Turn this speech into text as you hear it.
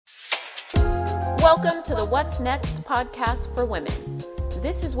Welcome to the What's Next podcast for women.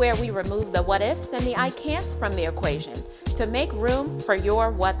 This is where we remove the what ifs and the I can'ts from the equation to make room for your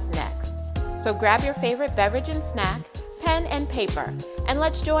what's next. So grab your favorite beverage and snack, pen and paper, and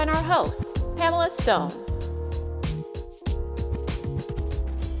let's join our host, Pamela Stone.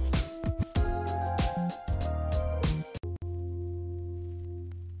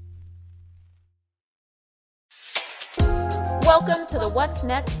 Welcome to the What's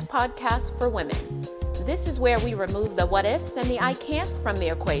Next podcast for women. This is where we remove the what ifs and the I can'ts from the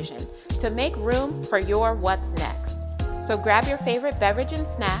equation to make room for your what's next. So grab your favorite beverage and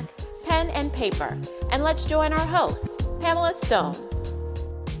snack, pen and paper, and let's join our host, Pamela Stone.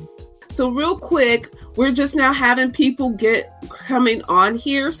 So real quick, we're just now having people coming on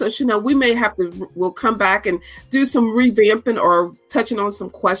here. So Chanel, we'll come back and do some revamping or touching on some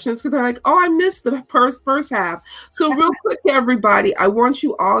questions because they're like, oh, I missed the first half. So real quick, everybody, I want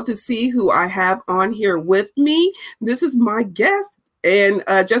you all to see who I have on here with me. This is my guest. And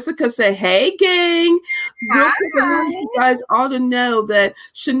Jessica said, hey, gang. Real quick, I want you guys all to know that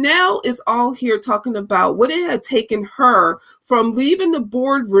Chanel is all here talking about what it had taken her from leaving the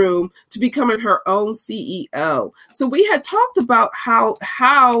boardroom to becoming her own CEO. So we had talked about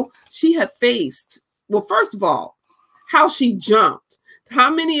how she had faced, well, first of all, how she jumped.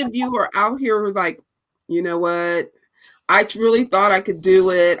 How many of you are out here like, you know what? I really thought I could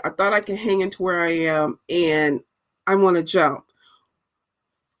do it. I thought I could hang into where I am and I want to jump.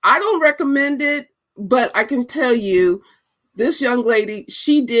 I don't recommend it, but I can tell you this young lady,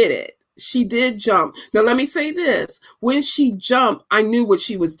 she did it. She did jump. Now, let me say this. When she jumped, I knew what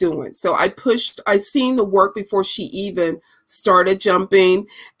she was doing. So I seen the work before she even started jumping.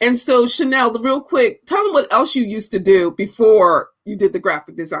 And so Chanel, real quick, tell them what else you used to do before you did the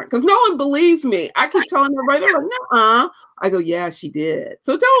graphic design. Because no one believes me. I keep telling everybody, they're like, nuh-uh. I go, yeah, she did.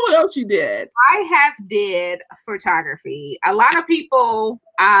 So tell them what else you did. I did photography. A lot of people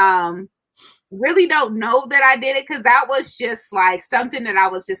really don't know that I did it because that was just like something that I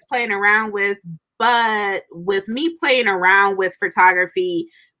was just playing around with. But with me playing around with photography,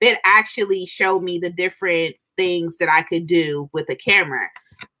 it actually showed me the different things that I could do with a camera.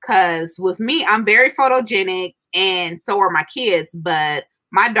 Because with me, I'm very photogenic and so are my kids. But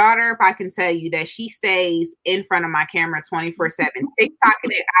my daughter, if I can tell you that she stays in front of my camera 24/7, TikToking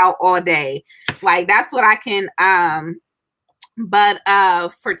it out all day. Like that's what I can But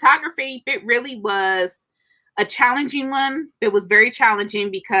photography, it really was a challenging one. It was very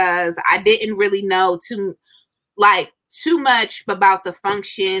challenging because I didn't really know too much about the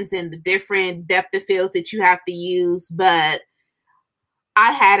functions and the different depth of fields that you have to use. But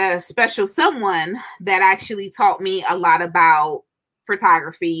I had a special someone that actually taught me a lot about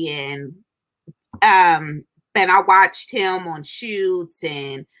photography and I watched him on shoots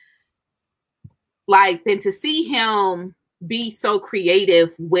and to see him be so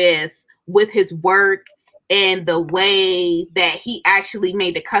creative with his work and the way that he actually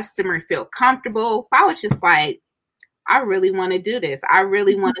made the customer feel comfortable. I was just like, I really want to do this. I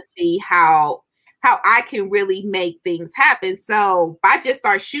really want to see how I can really make things happen. So I just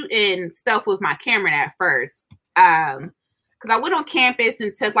started shooting stuff with my camera at first. Because I went on campus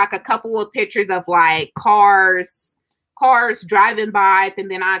and took like a couple of pictures of like cars driving by, and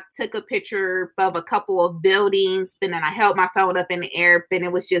then I took a picture of a couple of buildings, and then I held my phone up in the air, and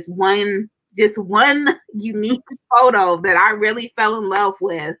it was just one unique photo that I really fell in love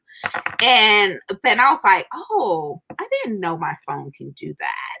with. And then I was like, oh, I didn't know my phone can do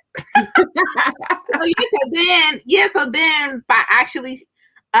that. So then by actually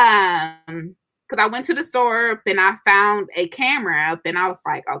because I went to the store and I found a camera and I was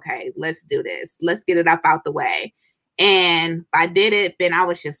like, okay, let's do this. Let's get it up out the way. And I did it, and I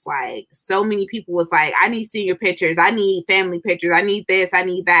was just like, so many people was like, I need senior pictures. I need family pictures. I need this. I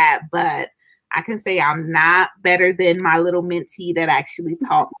need that. But I can say I'm not better than my little mentee that actually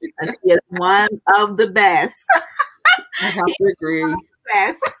taught me because he is one of the best. I have to agree.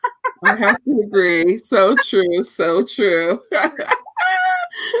 I have to agree. So true. So true.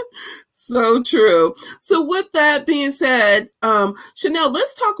 So true. So with that being said, Chanel,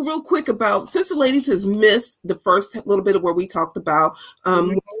 let's talk real quick about, since the ladies has missed the first little bit of where we talked about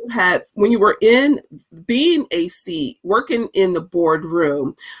when you were in being working in the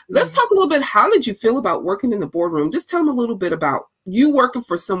boardroom. Let's talk a little bit. How did you feel about working in the boardroom? Just tell them a little bit about you working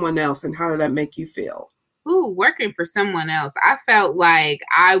for someone else and how did that make you feel? Ooh, working for someone else. I felt like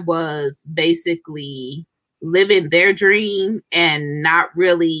I was basically living their dream and not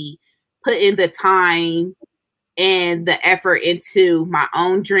really putting the time and the effort into my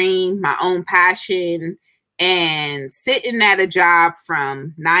own dream, my own passion, and sitting at a job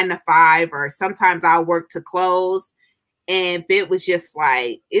from 9 to 5, or sometimes I'll work to close. And it was just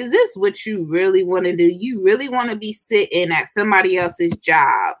like, is this what you really want to do? You really want to be sitting at somebody else's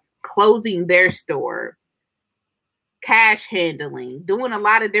job, closing their store, cash handling, doing a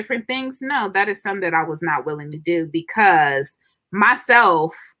lot of different things? No, that is something that I was not willing to do, because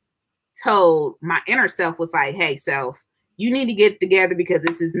myself told my inner self was like, hey, self, you need to get together, because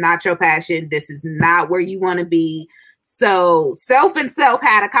this is not your passion. This is not where you want to be. So self and self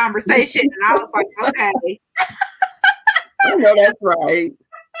had a conversation, and I was like, okay. I know that's right.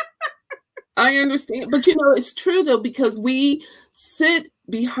 I understand. But it's true though, because we sit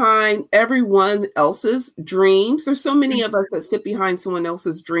behind everyone else's dreams. There's so many of us that sit behind someone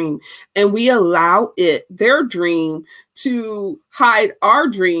else's dream, and we allow their dream to hide our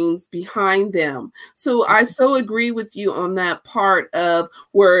dreams behind them. So I so agree with you on that part of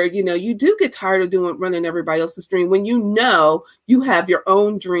where, you do get tired of running everybody else's dream when you have your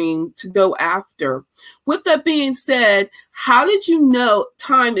own dream to go after. With that being said, how did you know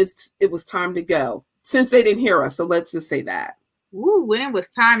it was time to go? Since they didn't hear us, so let's just say that. Ooh, when it was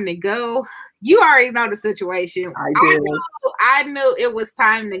time to go, you already know the situation. I knew it was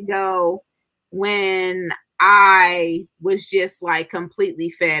time to go when I was just like completely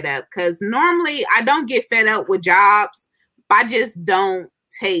fed up. Because normally I don't get fed up with jobs. I just don't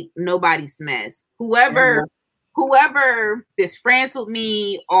take nobody's mess. Whoever is friends with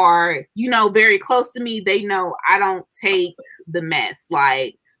me or, very close to me, they know I don't take the mess.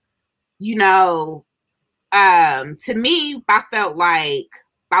 Like, to me, I felt like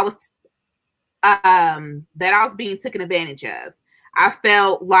I was that I was being taken advantage of. I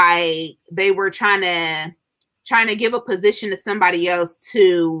felt like they were trying to give a position to somebody else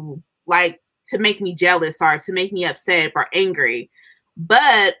to make me jealous or to make me upset or angry.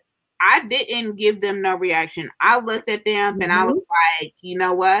 But I didn't give them no reaction. I looked at them and I was like, you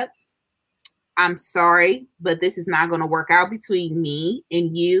know what? I'm sorry, but this is not going to work out between me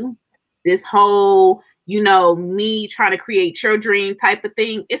and you. This whole me trying to create your dream type of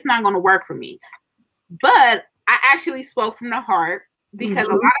thing, it's not going to work for me. But I actually spoke from the heart, because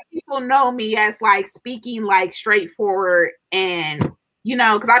a lot of people know me as like speaking like straightforward, and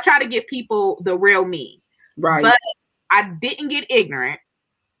because I try to give people the real me. Right. But I didn't get ignorant.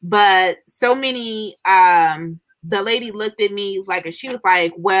 But so many, the lady looked at me like, and she was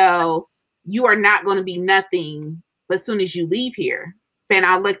like, well, you are not going to be nothing as soon as you leave here. And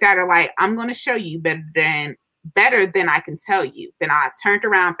I looked at her like, I'm going to show you better than I can tell you. Then I turned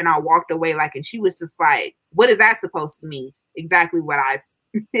around and I walked away and she was just like, what is that supposed to mean? Exactly what I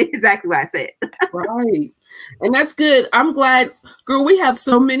said. Right. And that's good. I'm glad, girl, we have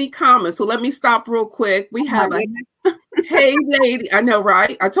so many comments. So let me stop real quick. We have hey lady. I know,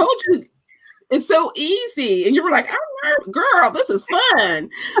 right? I told you it's so easy. And you were like, oh, girl, this is fun.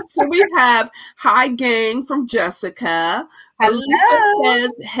 So we have hi gang from Jessica. Hello.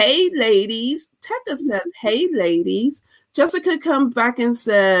 Says, hey ladies. Tekka says, hey ladies. Jessica comes back and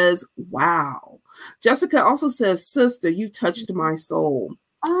says, wow. Jessica also says, sister, you touched my soul.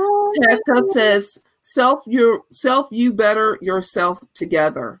 Oh. Tekka says, you better yourself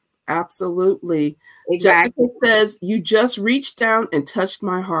together. Absolutely. Exactly. Jessica says, you just reached down and touched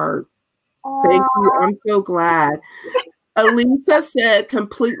my heart. Thank you. I'm so glad. Elisa said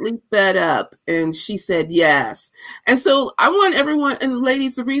completely fed up, and she said yes. And so I want everyone, and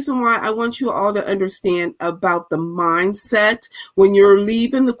ladies, the reason why I want you all to understand about the mindset when you're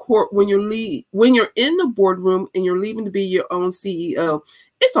leaving the court, when you're in the boardroom and you're leaving to be your own CEO,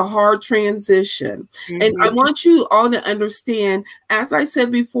 it's a hard transition. And I want you all to understand, as I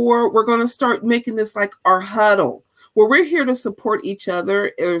said before, we're going to start making this like our huddle, where we're here to support each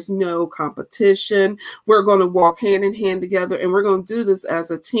other. There's no competition. We're going to walk hand in hand together, and we're going to do this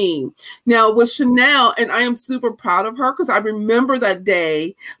as a team. Now with Chanel, and I am super proud of her, because I remember that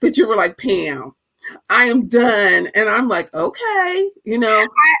day that you were like, Pam, I am done. And I'm like, okay,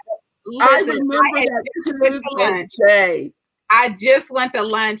 I remember that day. I just went to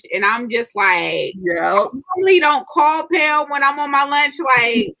lunch, and I'm just like, yeah. I normally don't call Pam when I'm on my lunch,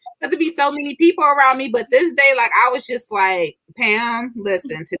 like, because there be so many people around me. But this day, I was just like, Pam,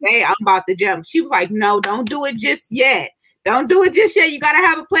 listen, today I'm about to jump. She was like, no, don't do it just yet. Don't do it just yet. You got to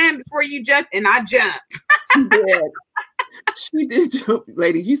have a plan before you jump. And I jumped. She did. She did jump,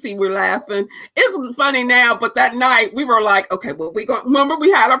 ladies. You see, we're laughing. It's funny now, but that night we were like, okay, well, remember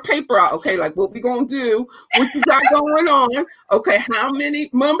we had our paper out. Okay, like what we gonna do? What you got going on? Okay, how many?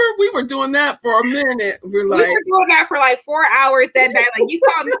 Remember we were doing that for a minute. We were doing that for 4 hours that day. Like you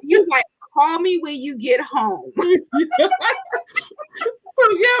called me, you like, call me when you get home. So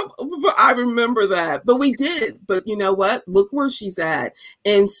yeah, I remember that. But we did. But you know what? Look where she's at.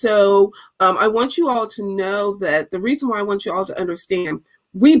 And so I want you all to know that the reason why I want you all to understand,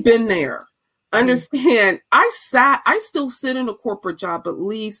 we've been there. Understand, I still sit in a corporate job, at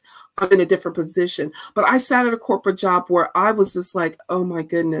least I'm in a different position. But I sat at a corporate job where I was just like, oh my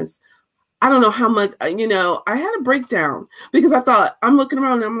goodness. I don't know how much, I had a breakdown because I thought, I'm looking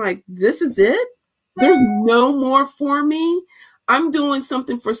around and I'm like, this is it? There's no more for me. I'm doing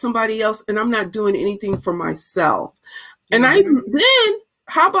something for somebody else and I'm not doing anything for myself. And then,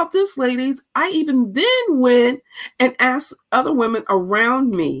 how about this, ladies? I even then went and asked other women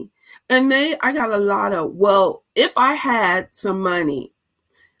around me. And I got a lot of, well, if I had some money,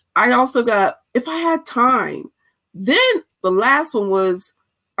 I also got, if I had time. Then the last one was,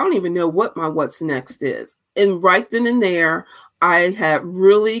 I don't even know what my what's next is. And right then and there, I had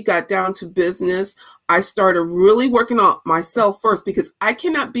really got down to business. I started really working on myself first because I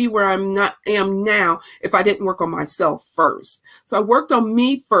cannot be where am now if I didn't work on myself first. So I worked on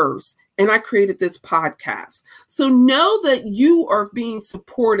me first and I created this podcast. So know that you are being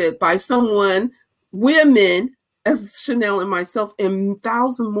supported by someone, women, as Chanel and myself, and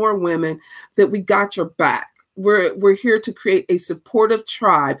 1,000 more women, that we got your back. We're here to create a supportive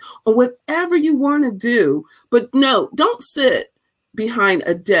tribe on whatever you want to do. But no, don't sit behind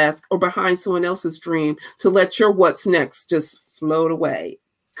a desk or behind someone else's dream to let your what's next just float away,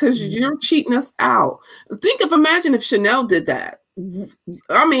 because you're cheating us out. Imagine if Chanel did that.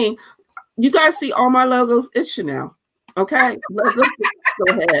 I mean, you guys see all my logos, it's Chanel. Okay, let's go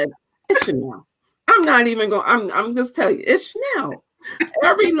ahead. It's Chanel. I'm not even going, I'm just telling you, it's Chanel.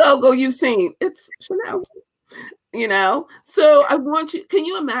 Every logo you've seen, it's Chanel. So I want you, can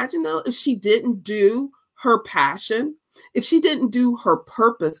you imagine though, if she didn't do her passion, if she didn't do her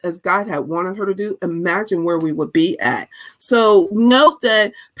purpose as God had wanted her to do, imagine where we would be at. So note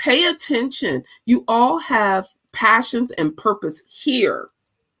that, pay attention. You all have passions and purpose here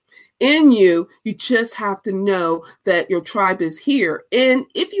in you. You just have to know that your tribe is here. And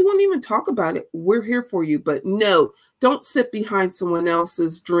if you won't even talk about it, we're here for you. But no, don't sit behind someone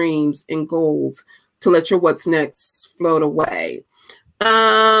else's dreams and goals to let your what's next float away.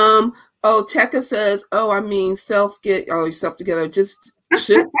 Tekka says, yourself together. Just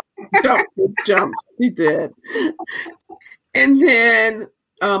jump. He did. And then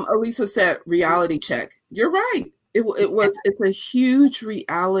Elisa said, reality check. You're right. It's a huge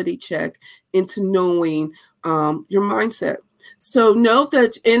reality check into knowing your mindset. So note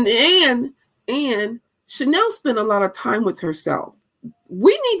that, and Chanel spent a lot of time with herself.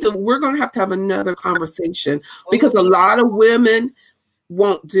 We're going to have another conversation because a lot of women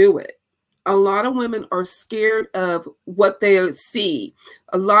won't do it. A lot of women are scared of what they see.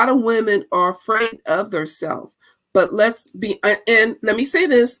 A lot of women are afraid of themselves. But and let me say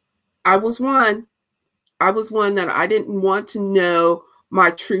this. I was one that I didn't want to know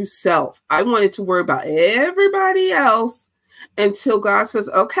my true self. I wanted to worry about everybody else until God says,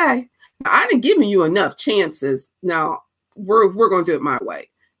 okay, I didn't give you enough chances. Now, we're going to do it my way.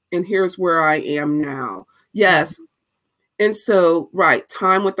 And here's where I am now. Yes. And so, right,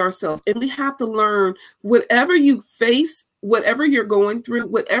 time with ourselves. And we have to learn, whatever you face, whatever you're going through,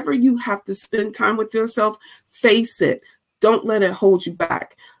 whatever you have to spend time with yourself, face it. Don't let it hold you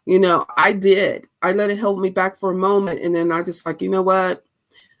back. I did. I let it hold me back for a moment. And then I just like, you know what?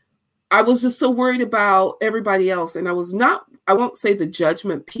 I was just so worried about everybody else. And I won't say the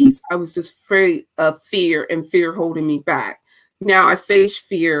judgment piece. I was just afraid of fear and fear holding me back. Now I face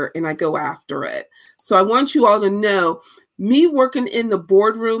fear and I go after it. So I want you all to know, me working in the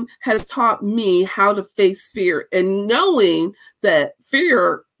boardroom has taught me how to face fear, and knowing that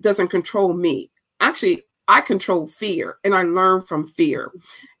fear doesn't control me. Actually, I control fear, and I learn from fear.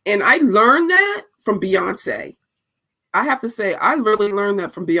 And I learned that from Beyonce. I have to say, I really learned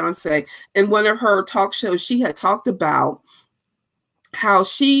that from Beyonce. In one of her talk shows, she had talked about how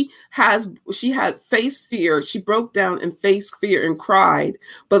she had faced fear. She broke down and faced fear and cried,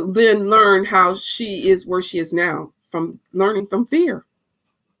 but then learned how she is where she is now from learning from fear.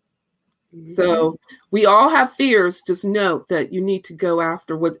 Mm-hmm. So we all have fears. Just note that you need to go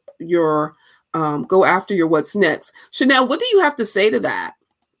after your what's next. Chanel, what do you have to say to that?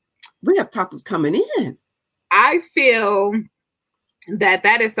 We have topics coming in. I feel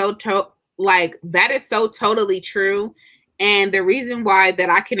that is so totally true. And the reason why that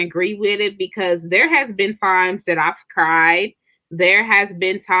I can agree with it, because there has been times that I've cried. There has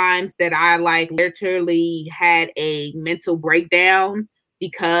been times that I literally had a mental breakdown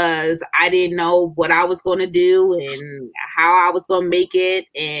because I didn't know what I was going to do and how I was going to make it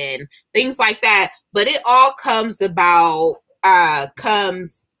and things like that. But it all comes about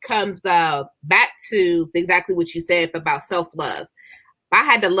comes back to exactly what you said about self-love. I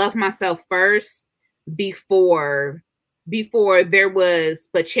had to love myself first before there was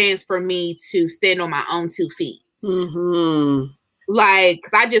a chance for me to stand on my own 2 feet. Mm-hmm. Like,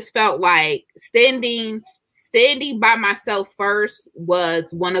 I just felt like standing by myself first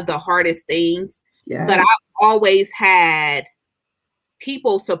was one of the hardest things. Yeah. But I've always had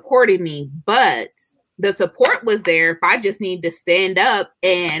people supporting me, but the support was there if I just needed to stand up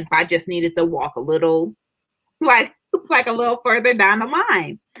and if I just needed to walk a little, like a little further down the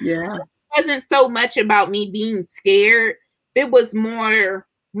line. Yeah. It wasn't so much about me being scared. It was more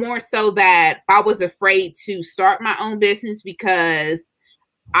so that I was afraid to start my own business because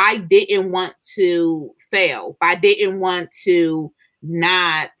I didn't want to fail. I didn't want to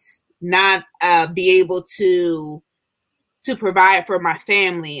not be able to provide for my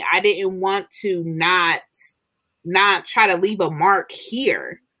family. I didn't want to not try to leave a mark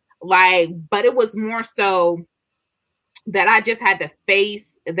here. Like, but it was more so that I just had to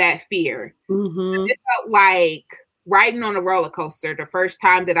face that fear. Mm-hmm. It felt like riding on a roller coaster the first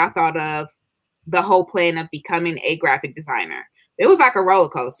time that I thought of the whole plan of becoming a graphic designer. It was like a roller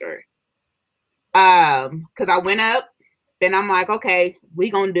coaster. Because I went up, then I'm like, okay, we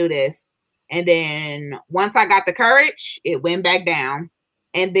gonna do this. And then once I got the courage, it went back down.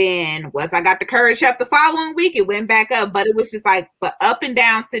 And then once I got the courage up the following week, it went back up. But it was just like the up and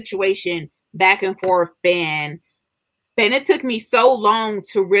down situation, back and forth. And it took me so long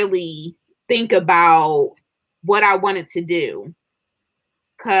to really think about what I wanted to do.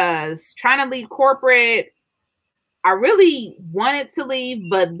 Because trying to leave corporate, I really wanted to leave,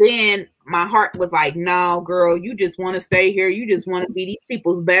 but then my heart was like, no, girl, you just want to stay here. You just want to be these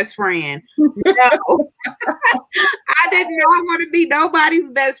people's best friend. No, I did not want to be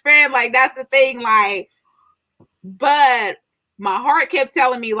nobody's best friend. Like, that's the thing. Like, but my heart kept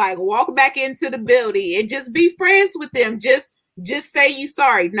telling me, like, walk back into the building and just be friends with them. Just say you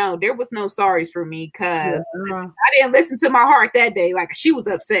sorry. No, there was no sorries for me because I didn't listen to my heart that day. Like, she was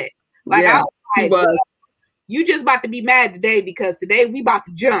upset. Like, I was like, you just about to be mad today because today we about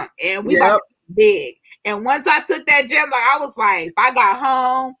to jump and we about to be big. And once I took that jump, like, I was like, if I got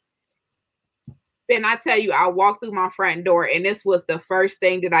home, then I tell you, I walked through my front door and this was the first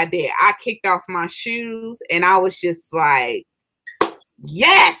thing that I did. I kicked off my shoes and I was just like,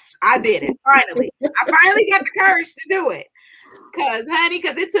 yes, I did it. Finally. I finally got the courage to do it. Cause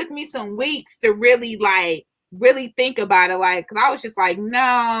it took me some weeks to really think about it. Like, cause I was just like,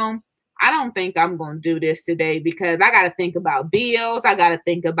 no, I don't think I'm going to do this today because I got to think about bills. I got to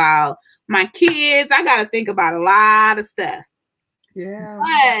think about my kids. I got to think about a lot of stuff. Yeah.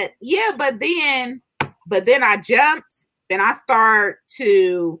 But then I jumped. Then I start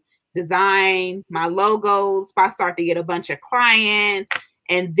to design my logos. I start to get a bunch of clients.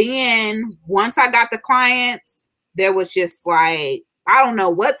 And then once I got the clients, there was just like, I don't know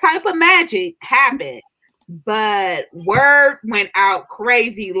what type of magic happened. But word went out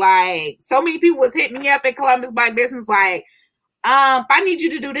crazy. Like, so many people was hitting me up at Columbus Black Business like, I need you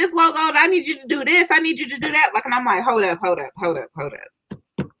to do this logo. I need you to do this. I need you to do that. Like, and I'm like, hold up.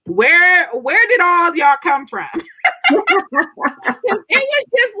 Where did all y'all come from? It was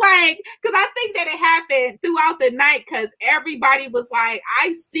just like, because I think that it happened throughout the night because everybody was like,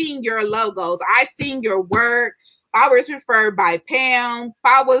 I seen your logos. I seen your work. I was referred by Pam.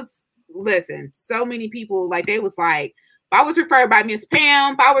 Listen, so many people, like, they was like, I was referred by Miss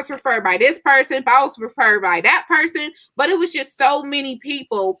Pam, I was referred by this person, I was referred by that person, but it was just so many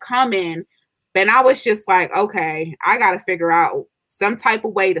people coming, and I was just like, okay, I got to figure out some type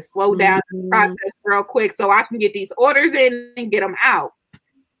of way to slow down the process real quick so I can get these orders in and get them out.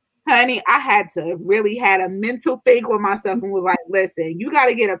 Honey, I had a mental think with myself and was like, listen, you got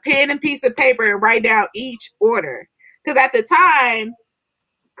to get a pen and piece of paper and write down each order. Because at the time,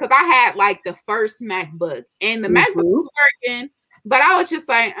 because I had like the first MacBook and the MacBook was working, but I was just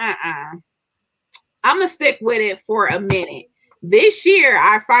like, I'm going to stick with it for a minute. This year,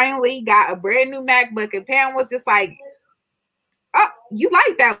 I finally got a brand new MacBook and Pam was just like, oh, you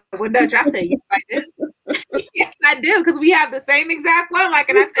like that one, don't you? I said, yes, I do. Yes, I do, because we have the same exact one. Like,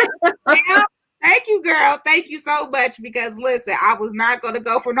 and I said, Pam, thank you, girl. Thank you so much. Because listen, I was not going to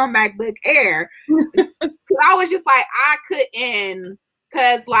go for no MacBook Air. I was just like, I couldn't.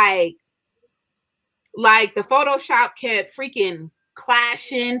 Because like the Photoshop kept freaking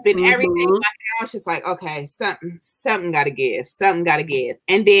clashing, been everything. Like, I was just like, okay, something gotta give.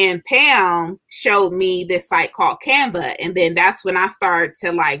 And then Pam showed me this site called Canva. And then that's when I started to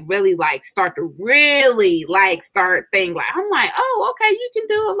start thing. Like, I'm like, oh, okay, you can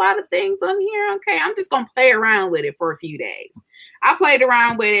do a lot of things on here. Okay, I'm just gonna play around with it for a few days. I played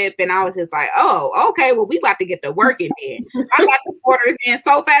around with it, and I was just like, oh, okay, well, we got to get the work in there. I got the orders in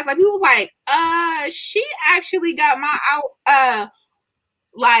so fast. Like, people was like, she actually got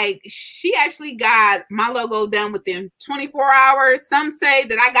she actually got my logo done within 24 hours. Some say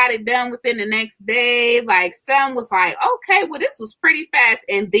that I got it done within the next day. Like, some was like, okay, well, this was pretty fast.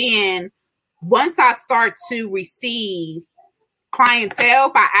 And then once I start to receive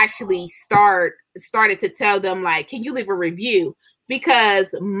clientele, I actually started to tell them, like, can you leave a review?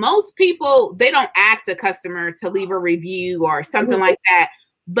 Because most people, they don't ask a customer to leave a review or something like that.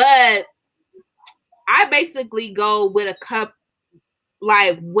 But I basically go with a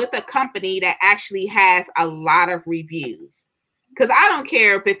company that actually has a lot of reviews. Because I don't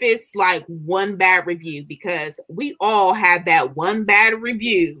care if it's like one bad review, because we all have that one bad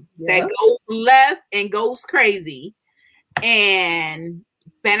review that goes left and goes crazy. And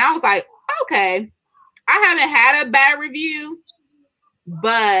then I was like, okay, I haven't had a bad review.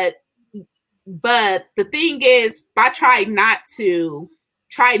 But the thing is, I try not to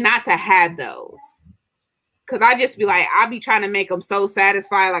have those, because I just be like, I'll be trying to make them so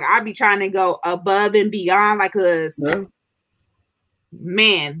satisfied. Like, I'll be trying to go above and beyond. Like,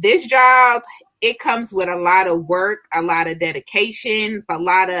 man, this job, it comes with a lot of work, a lot of dedication, a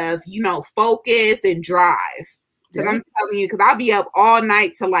lot of, focus and drive. Because I'm telling you, because I'll be up all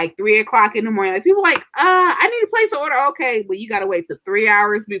night till like 3 o'clock in the morning. Like, people like, I need to place an order. Okay, well, you got to wait till 3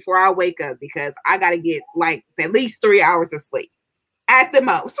 hours before I wake up, because I got to get like at least 3 hours of sleep at the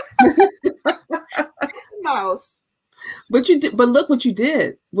most. Most. But look what you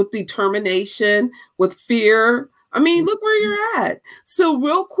did with determination, with fear. I mean, look where you're at. So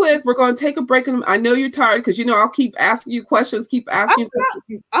real quick, we're going to take a break. And I know you're tired, because, I'll keep asking you questions, questions.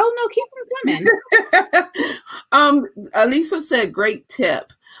 Oh, no, keep them coming. Alisa said, great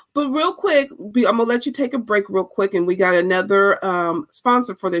tip. But real quick, I'm going to let you take a break real quick. And we got another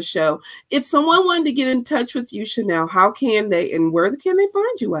sponsor for this show. If someone wanted to get in touch with you, Chanel, how can they, and where can they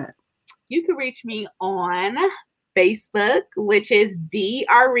find you at? You can reach me on Facebook, which is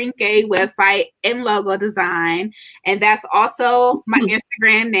DeClutter website and logo design. And that's also my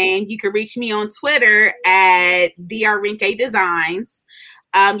Instagram name. You can reach me on Twitter at DeClutter Designs.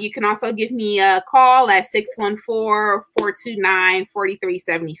 You can also give me a call at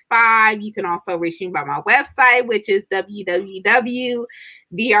 614-429-4375. You can also reach me by my website, which is www.DeClutter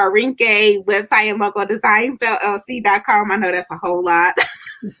website and logo design LLC.com. I know that's a whole lot.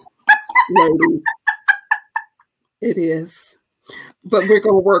 Lady. It is. But we're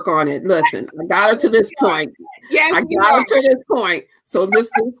going to work on it. Listen, I got her to this point. Yes, I got her to this point. So let's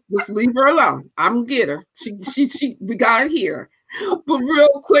leave her alone. I'm going to get her. We got her here. But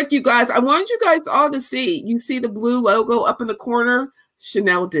real quick, you guys, I want you guys all to see. You see the blue logo up in the corner?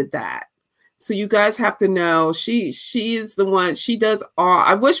 Chanel did that. So you guys have to know she is the one. She does all.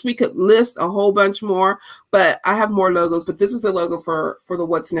 I wish we could list a whole bunch more, but I have more logos. But this is the logo for the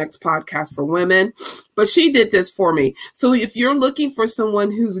What's Next podcast for women. But she did this for me. So if you're looking for someone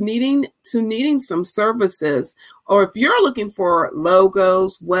who's needing some services, or if you're looking for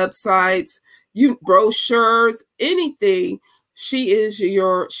logos, websites, brochures, anything, she is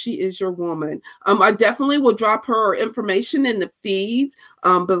your woman. I definitely will drop her information in the feed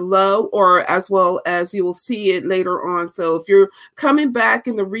below, or as well as you will see it later on. So if you're coming back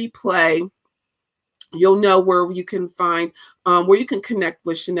in the replay, you'll know where you can find, where you can connect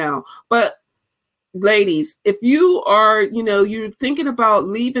with Chanel. But ladies, if you are, you're thinking about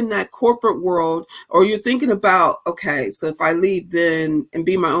leaving that corporate world, or you're thinking about, okay, so if I leave then and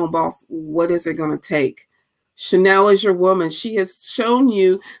be my own boss, what is it going to take? Chanel is your woman. She has shown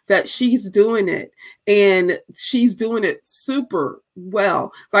you that she's doing it, and she's doing it super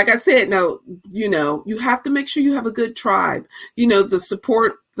well. Like I said, you have to make sure you have a good tribe. The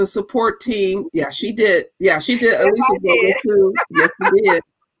support team. Yeah, she did. Yeah, she did. Alisa too. Yes, she did.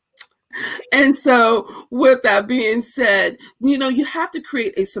 And so with that being said, you have to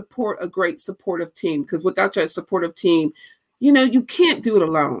create a great supportive team, because without your supportive team, you can't do it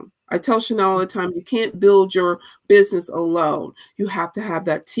alone. I tell Chanel all the time, you can't build your business alone. You have to have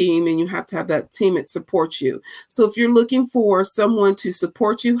that team, and you have to have that team that supports you. So if you're looking for someone to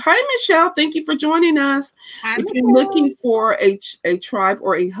support you, hi, Michelle. Thank you for joining us. Hi, if you're looking for a tribe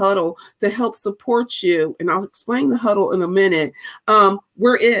or a huddle to help support you, and I'll explain the huddle in a minute,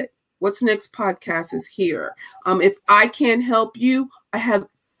 we're it. What's Next podcast is here. If I can help you, I have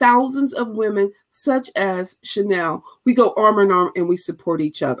thousands of women such as Chanel. We go arm in arm and we support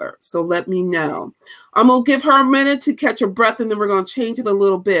each other. So let me know. I'm going to give her a minute to catch her breath and then we're going to change it a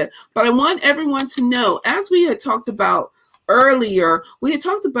little bit. But I want everyone to know, as we had talked about earlier, we had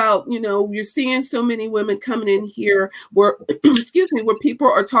talked about, you're seeing so many women coming in here where, where people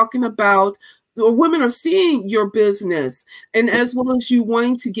are talking about, or women are seeing your business and as well as you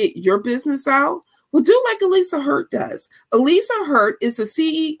wanting to get your business out. Well, do like Elisa Hurt does. Elisa Hurt is the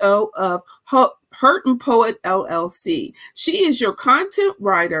CEO of Hurt and Poet LLC. She is your content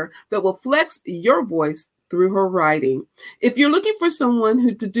writer that will flex your voice through her writing. If you're looking for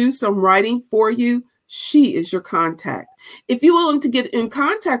someone to do some writing for you, she is your contact. If you want to get in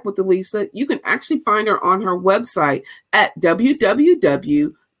contact with Elisa, you can actually find her on her website at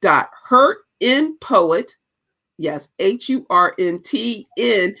www.hurtnpoet. Yes,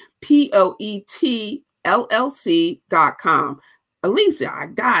 HURNTNPOETLLC.com. Elisa, I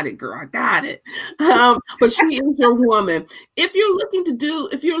got it, girl. I got it. But she is your woman. If you're looking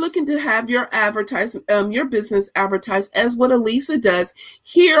to have your your business advertised as what Elisa does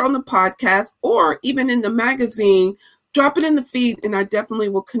here on the podcast or even in the magazine, drop it in the feed and I definitely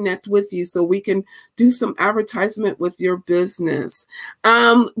will connect with you so we can do some advertisement with your business.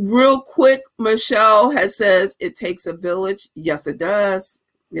 Real quick, Michelle says it takes a village. Yes, it does.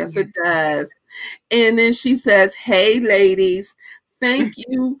 Yes, it does. And then she says, hey, ladies, thank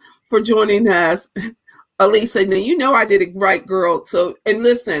you for joining us. Elisa, now I did it right, girl. So, and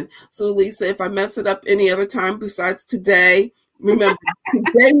listen, so Elisa, if I mess it up any other time besides today, remember,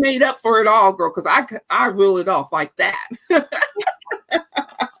 they made up for it all, girl, because I reel it off like that.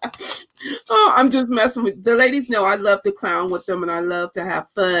 Oh, I'm just messing with the ladies. Know I love to clown with them and I love to have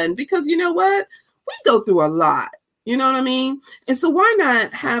fun because you know what? We go through a lot. You know what I mean? And so why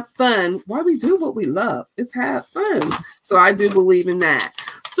not have fun? Why we do what we love is have fun. So I do believe in that.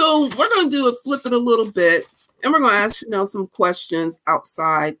 So we're going to flip it a little bit and we're going to ask Chanel some questions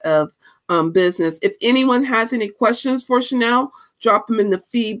outside of business. If anyone has any questions for Chanel, drop them in the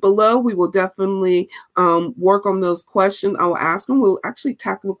feed below. We will definitely work on those questions. I will ask them. We'll actually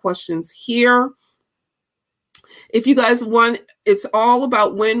tackle the questions here. If you guys want, it's all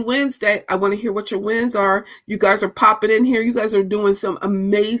about Win Wednesday. I want to hear what your wins are. You guys are popping in here. You guys are doing some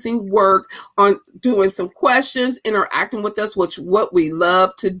amazing work on doing some questions, interacting with us, which what we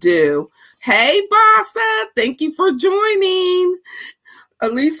love to do. Hey, Bassa, thank you for joining.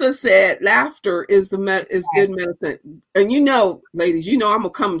 Elisa said, laughter is good medicine. And ladies, I'm going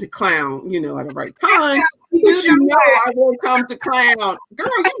to come to clown, at the right time. I will come to clown. Girl,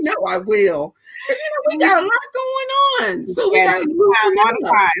 I will. Because, we got a lot going on. So we got to loosen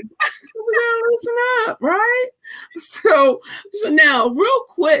up. Right? So now, real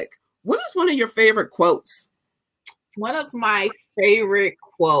quick, what is one of your favorite quotes? One of my favorite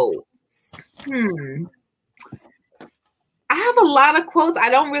quotes. I have a lot of quotes. I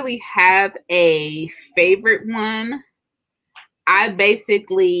don't really have a favorite one. I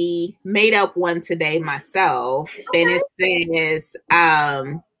basically made up one today myself. Okay. And it says,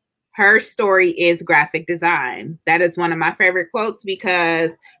 her story is graphic design. That is one of my favorite quotes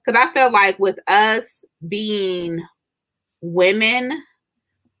because I feel like with us being women,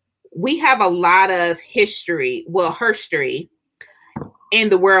 we have a lot of history, herstory in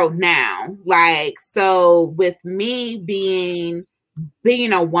the world now. Like, so with me being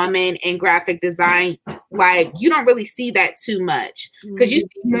a woman in graphic design, like you don't really see that too much because you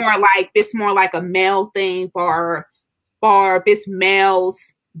see more like a male thing for this males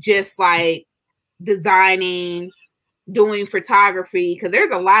just like designing, doing photography, because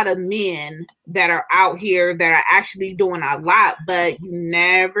there's a lot of men that are out here that are actually doing a lot, but you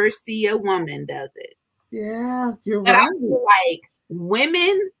never see a woman does it. Yeah, you're but right. I feel like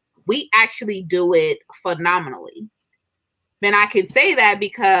women, we actually do it phenomenally. And I can say that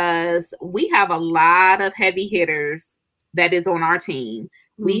because we have a lot of heavy hitters that is on our team.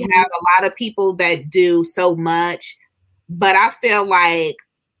 Mm-hmm. We have a lot of people that do so much, but I feel like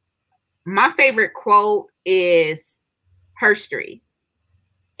my favorite quote is herstory.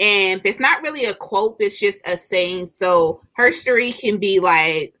 And it's not really a quote, it's just a saying. So herstory can be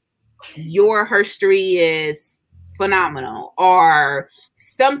like, your herstory is phenomenal, or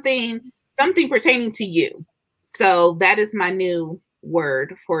something pertaining to you. So that is my new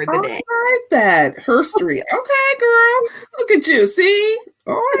word for the day. I like that. Herstory. Okay, girl. Look at you. See?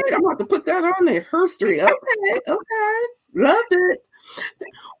 All right. I'm about to put that on there. Herstory. Okay. Love it.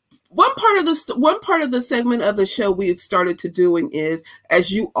 One part of the segment of the show we've started to doing is,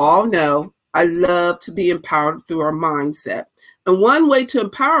 as you all know, I love to be empowered through our mindset. And one way to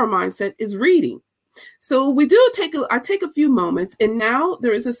empower our mindset is reading. So I take a few moments, and now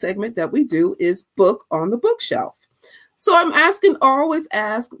there is a segment that we do is book on the bookshelf. So I'm always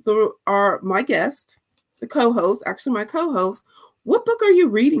ask my guest, the co-host, actually my co-host, what book are you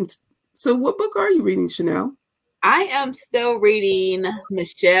reading? So what book are you reading, Chanel? I am still reading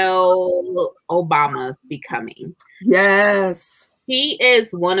Michelle Obama's Becoming. Yes. She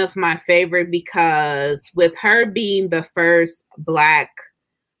is one of my favorite because with her being the first Black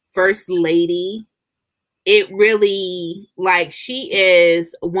First Lady, it really, like, she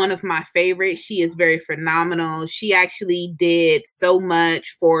is one of my favorites. She is very phenomenal. She actually did so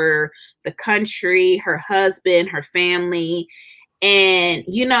much for the country, her husband, her family. And,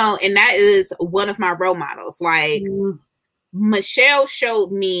 and that is one of my role models. Like, Michelle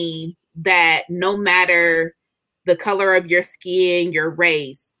showed me that no matter the color of your skin, your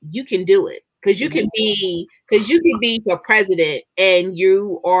race, you can do it. Because you can be the president and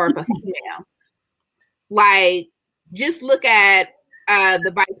you are a female. Like, just look at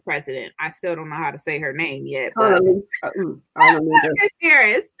the vice president. I still don't know how to say her name yet. But Miss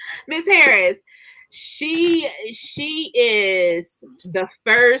Harris. She is the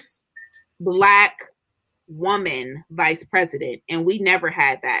first Black woman vice president, and we never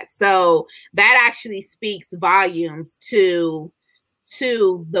had that. So that actually speaks volumes to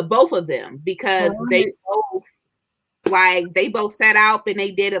the both of them, because they both set out and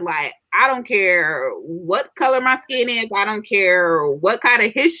they did it. Like, I don't care what color my skin is. I don't care what kind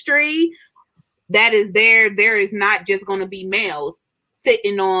of history that is there. There is not just going to be males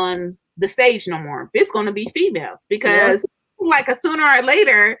sitting on the stage no more. It's going to be females, because like a sooner or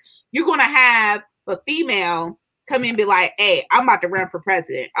later, you're going to have a female come in and be like, hey, I'm about to run for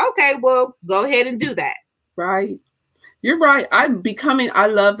president. Okay, well, go ahead and do that. Right. You're right. I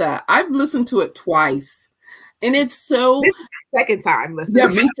love that. I've listened to it twice. And it's so... This is the second time listening. Yeah,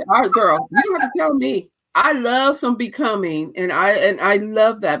 me too. All right, girl, you don't have to tell me. I love some Becoming, and I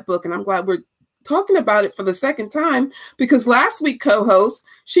love that book, and I'm glad we're talking about it for the second time, because last week co-host,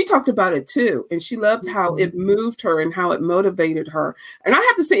 she talked about it too, and she loved how it moved her and how it motivated her. And I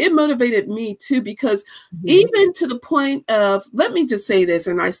have to say it motivated me too, because even to the point of, let me just say this,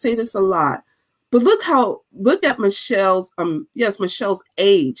 and I say this a lot, but look at Michelle's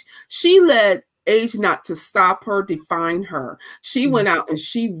age. She let age not to stop her, define her. She went out and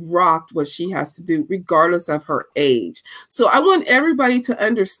she rocked what she has to do regardless of her age. So I want everybody to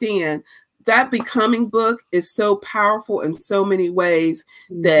understand that Becoming book is so powerful in so many ways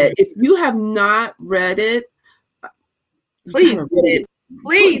that if you have not read it, please read it.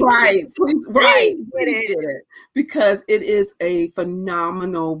 Please get it, because it is a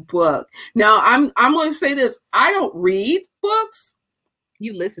phenomenal book. Now I'm going to say this: I don't read books.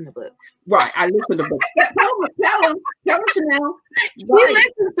 You listen to books. Right. I listen to books. Tell them, Chanel. She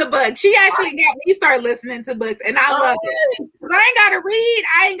listens to books. She actually got me start listening to books, and I love it. I ain't got to read.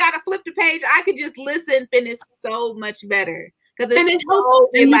 I ain't got to flip the page. I could just listen, and it's so much better. Because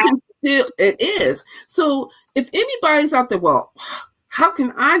it is. So if anybody's out there, well, how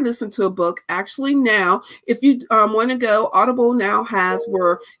can I listen to a book? Actually, now, if you want to go, Audible now has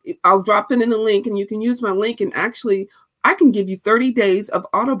where I'll drop it in the link, and you can use my link, and actually I can give you 30 days of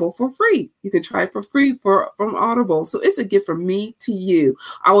Audible for free. You can try it for free from Audible. So it's a gift from me to you.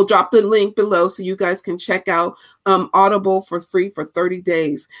 I will drop the link below so you guys can check out Audible for free for 30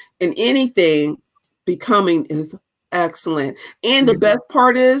 days. And anything Becoming is excellent. And the best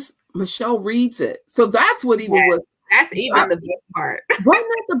part is Michelle reads it. So that's what even was. That's even the best part. Wasn't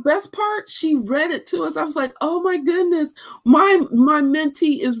that the best part? She read it to us. I was like, oh my goodness, my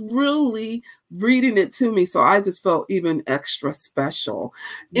mentee is really reading it to me. So I just felt even extra special.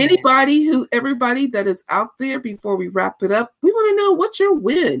 Yeah. Everybody that is out there, before we wrap it up, we want to know what's your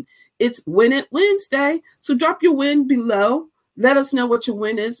win. It's Win It Wednesday. So drop your win below. Let us know what your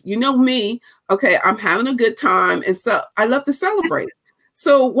win is. You know me. Okay, I'm having a good time. And so I love to celebrate.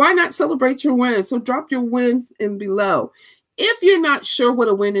 So why not celebrate your wins? So drop your wins in below. If you're not sure what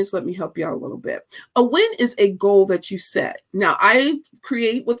a win is, let me help you out a little bit. A win is a goal that you set. Now, I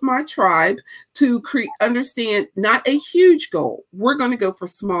create with my tribe to understand not a huge goal. We're going to go for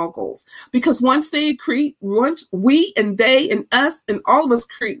small goals, because once we and they and us and all of us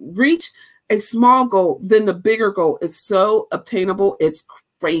reach a small goal, then the bigger goal is so obtainable. It's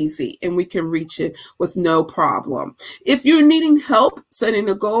crazy, and we can reach it with no problem. If you're needing help setting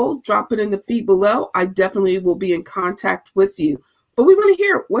a goal, drop it in the feed below. I definitely will be in contact with you. But we want to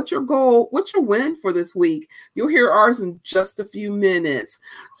hear what's your goal, what's your win for this week. You'll hear ours in just a few minutes.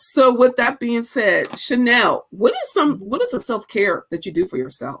 So with that being said, Chanel, what is a self-care that you do for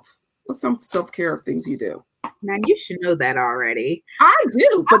yourself? What's some self-care things you do? Now you should know that already. I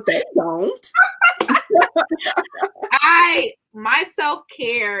do, but they don't. My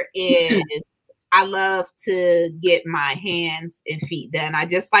self-care is I love to get my hands and feet done. I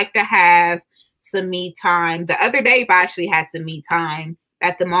just like to have some me time. The other day I actually had some me time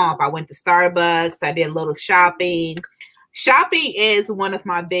at the mall. I went to Starbucks. I did a little shopping. Shopping is one of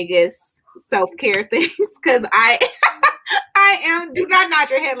my biggest self-care things because I am, do not nod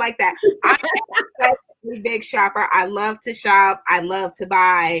your head like that. I am a big shopper. I love to shop. I love to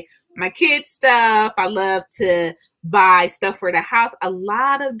buy my kids stuff. I love to buy stuff for the house. A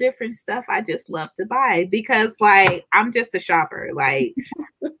lot of different stuff I just love to buy because like I'm just a shopper. Like,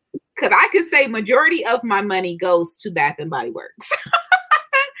 because I could say majority of my money goes to Bath and Body Works.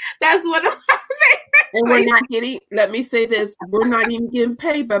 That's one of my favorite. And we're not getting, let me say this, we're not even getting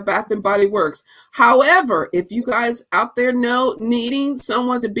paid by Bath and Body Works. However, if you guys out there know needing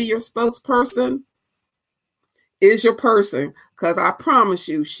someone to be your spokesperson, is your person, because I promise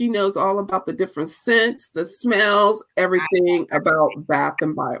you, she knows all about the different scents, the smells, everything about Bath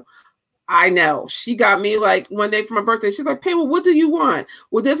and Body. I know. She got me like one day for my birthday. She's like, Pamela, what do you want?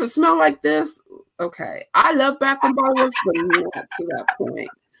 Well, does it smell like this? Okay. I love Bath and Body Works, but not to that point.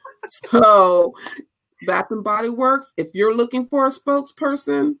 So Bath and Body Works, if you're looking for a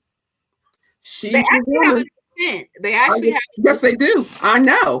spokesperson, she's they actually have a scent. They actually have yes, they do. I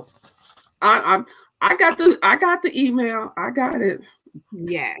know. I got the email. I got it.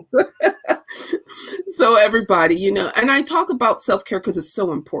 Yes. So everybody, you know, and I talk about self-care because it's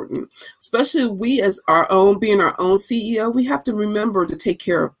so important, especially we as being our own CEO, we have to remember to take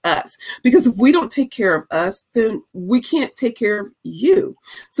care of us, because if we don't take care of us, then we can't take care of you.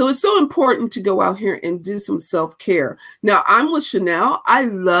 So it's so important to go out here and do some self-care. Now I'm with Chanel. I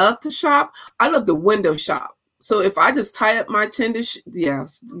love to shop. I love to window shop. So if I just tie up my tennis, yeah,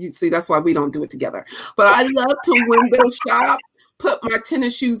 you see, that's why we don't do it together. But I love to window shop, put my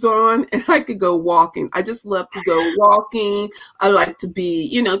tennis shoes on, and I could go walking. I just love to go walking. I like to be,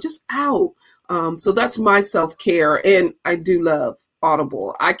 you know, just out. So that's my self-care. And I do love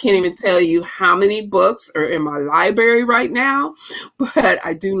Audible. I can't even tell you how many books are in my library right now, but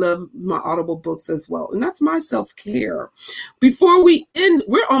I do love my Audible books as well. And that's my self-care. Before we end,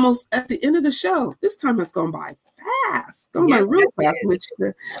 we're almost at the end of the show. This time has gone by fast. Gone by real fast,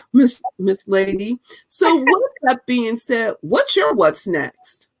 Miss Lady. So with that being said, what's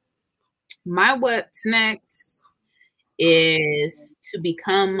next? My what's next is to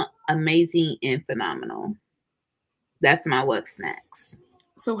become amazing and phenomenal. That's my what's next.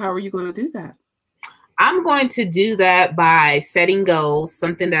 So how are you going to do that? I'm going to do that by setting goals,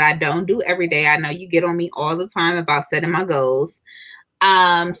 something that I don't do every day. I know you get on me all the time about setting my goals.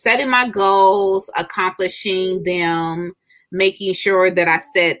 Setting my goals, accomplishing them, making sure that I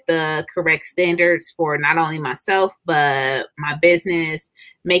set the correct standards for not only myself, but my business,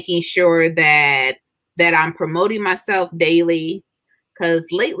 making sure that I'm promoting myself daily. Because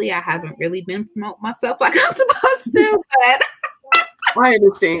lately I haven't really been promoting myself like I'm supposed to. But I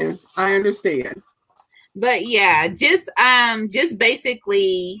understand. But yeah, just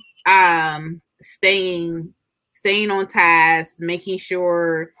basically staying on task, making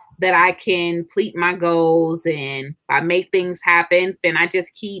sure that I can complete my goals, and if I make things happen, then I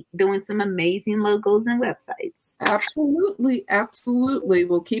just keep doing some amazing logos and websites. Absolutely.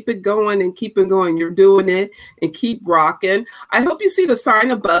 We'll keep it going and keep it going. You're doing it and keep rocking. I hope you see the sign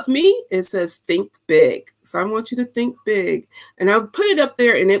above me. It says think big. So I want you to think big, and I'll put it up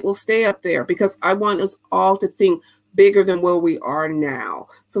there and it will stay up there because I want us all to think bigger than where we are now.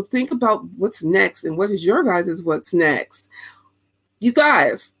 So think about what's next and what is your guys' what's next. You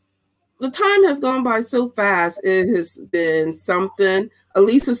guys, the time has gone by so fast. It has been something.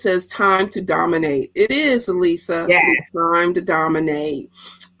 Elisa says time to dominate. It is, Elisa. Yes. It's time to dominate.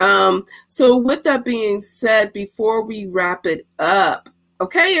 So with that being said, before we wrap it up,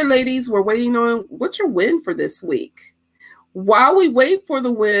 okay, ladies, we're waiting on what's your win for this week. While we wait for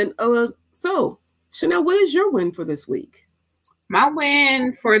the win, so Chanel, what is your win for this week? My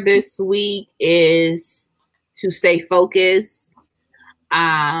win for this week is to stay focused,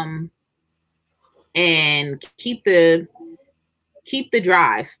 and keep the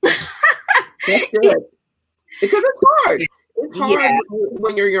drive. That's good. Because it's hard. It's hard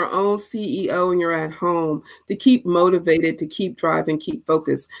when you're your own CEO and you're at home to keep motivated, to keep driving, keep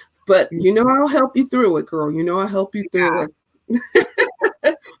focused. But you know I'll help you through it, girl. You know I'll help you through it.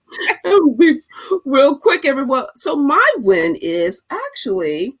 Real quick, everyone. So my win is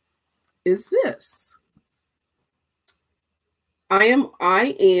this. I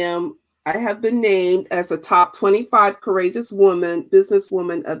am I have been named as the top 25 courageous woman,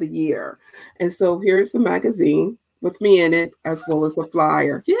 businesswoman of the year. And so here's the magazine with me in it, as well as the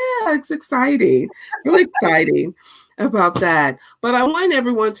flyer. Yeah, it's exciting. Really exciting about that. But I want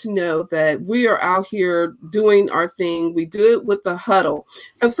everyone to know that we are out here doing our thing. We do it with the huddle.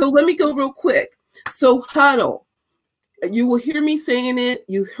 And so let me go real quick. So huddle. You will hear me saying it.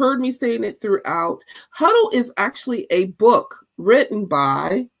 You heard me saying it throughout. Huddle is actually a book written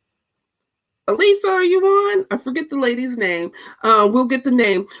by Elisa, are you on? I forget the lady's name. We'll get the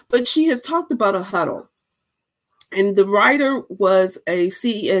name. But she has talked about a huddle. And the writer was a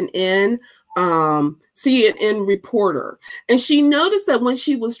CNN reporter. And she noticed that when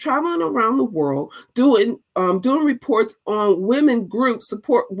she was traveling around the world doing reports on women groups,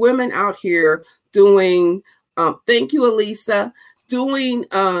 support women out here doing, thank you, Elisa, doing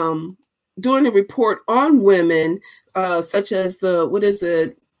a report on women, such as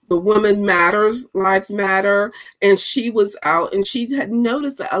the Women Matters, Lives Matter. And she was out and she had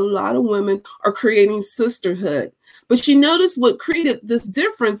noticed that a lot of women are creating sisterhood. But she noticed what created this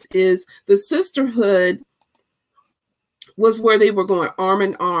difference is the sisterhood was where they were going arm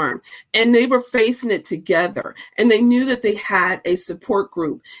in arm and they were facing it together. And they knew that they had a support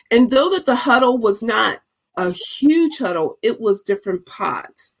group. And though that the huddle was not a huge huddle, it was different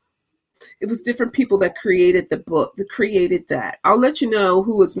pods. It was different people that created the book, that created that. I'll let you know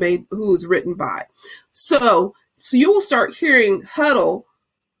who was written by. So you will start hearing huddle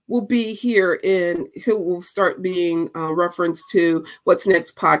will be here who will start being referenced to What's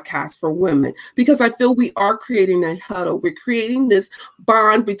Next podcast for women, because I feel we are creating a huddle. We're creating this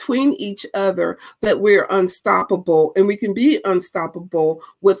bond between each other that we're unstoppable, and we can be unstoppable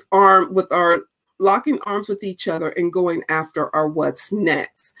with our locking arms with each other and going after our what's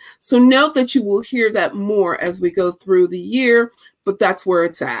next. So note that you will hear that more as we go through the year, but that's where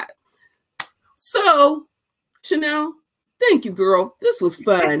it's at. So Chanel, thank you, girl. This was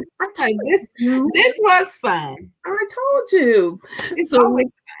fun. This was fun. I told you. It's always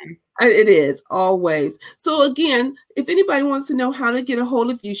fun. It is always. So again, if anybody wants to know how to get a hold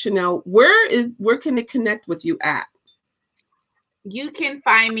of you, Chanel, where can they connect with you at? You can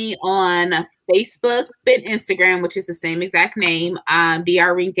find me on Facebook and Instagram, which is the same exact name.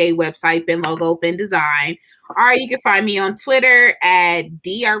 DR Rinke website, Ben Logo, Ben Design. Or you can find me on Twitter at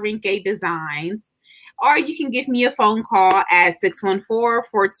DR Rinke Designs. Or you can give me a phone call at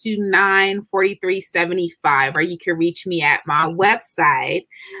 614-429-4375. Or you can reach me at my website,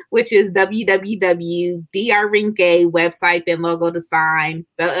 which is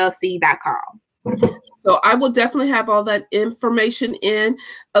www.drrinke.com. So I will definitely have all that information in.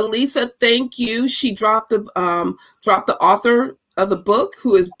 Elisa, thank you. She dropped the author of the book,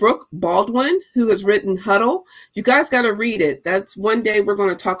 who is Brooke Baldwin, who has written Huddle. You guys got to read it. That's one day we're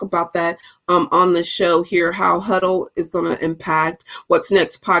going to talk about that on the show here, how Huddle is going to impact What's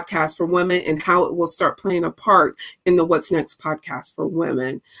Next podcast for women and how it will start playing a part in the What's Next podcast for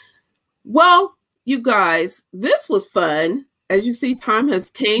women. Well, you guys, this was fun. As you see, time has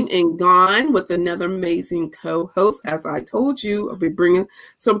came and gone with another amazing co-host. As I told you, I'll be bringing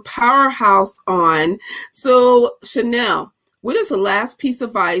some powerhouse on. So, Chanel, what is the last piece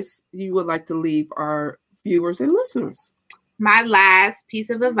of advice you would like to leave our viewers and listeners? My last piece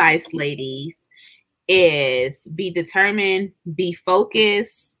of advice, ladies, is be determined, be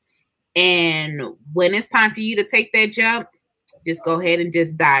focused, and when it's time for you to take that jump, just go ahead and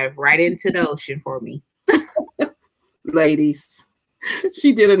just dive right into the ocean for me. Ladies,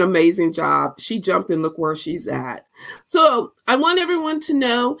 she did an amazing job. She jumped and look where she's at. So I want everyone to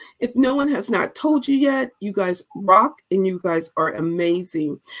know, if no one has not told you yet, you guys rock and you guys are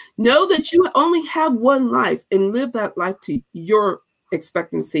amazing. Know that you only have one life and live that life to your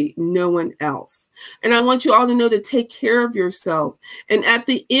expectancy, no one else. And I want you all to know to take care of yourself. And at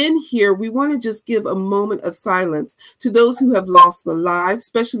the end here, we want to just give a moment of silence to those who have lost their lives,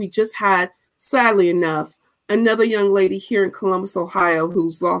 especially we just had, sadly enough, another young lady here in Columbus, Ohio,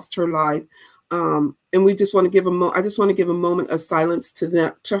 who's lost her life. And we just want to give I just want to give a moment of silence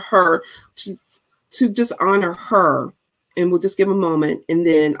to her, to just honor her. And we'll just give a moment and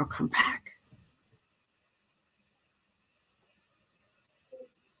then I'll come back.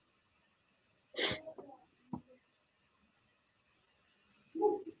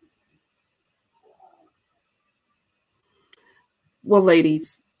 Well,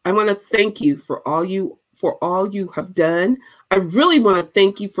 ladies, I want to thank you for all you have done. I really want to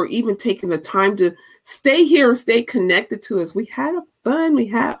thank you for even taking the time to stay here and stay connected to us. We had a fun, we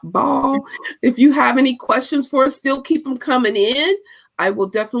had a ball. If you have any questions for us, still keep them coming in. I will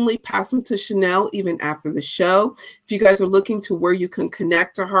definitely pass them to Chanel even after the show. If you guys are looking to where you can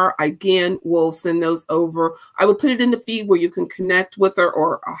connect to her, again, we'll send those over. I will put it in the feed where you can connect with her,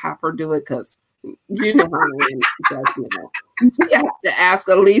 or I'll have her do it because you know how I am. You guys know. So you have to ask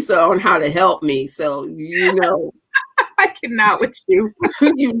Elisa on how to help me. So, you know. I cannot with you.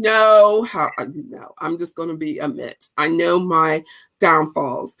 You know how, I'm just going to be a mitt. I know my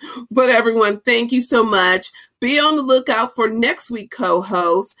downfalls. But everyone, thank you so much. Be on the lookout for next week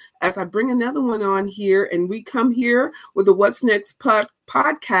co-host as I bring another one on here, and we come here with the What's Next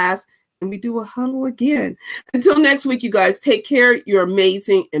podcast, and we do a huddle again. Until next week, you guys, take care. You're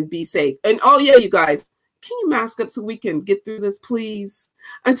amazing, and be safe. And oh yeah, you guys, can you mask up so we can get through this, please?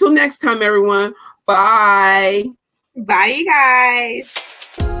 Until next time, everyone. Bye. Bye, you guys.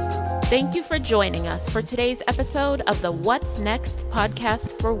 Thank you for joining us for today's episode of the What's Next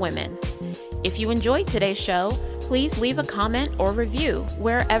podcast for women. If you enjoyed today's show, please leave a comment or review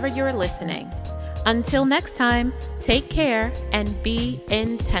wherever you're listening. Until next time, take care and be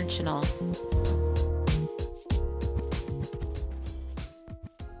intentional.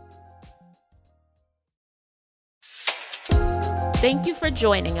 Thank you for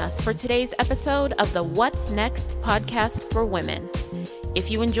joining us for today's episode of the What's Next podcast for women. If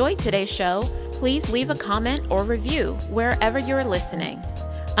you enjoyed today's show, please leave a comment or review wherever you're listening.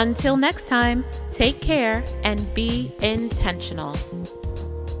 Until next time, take care and be intentional.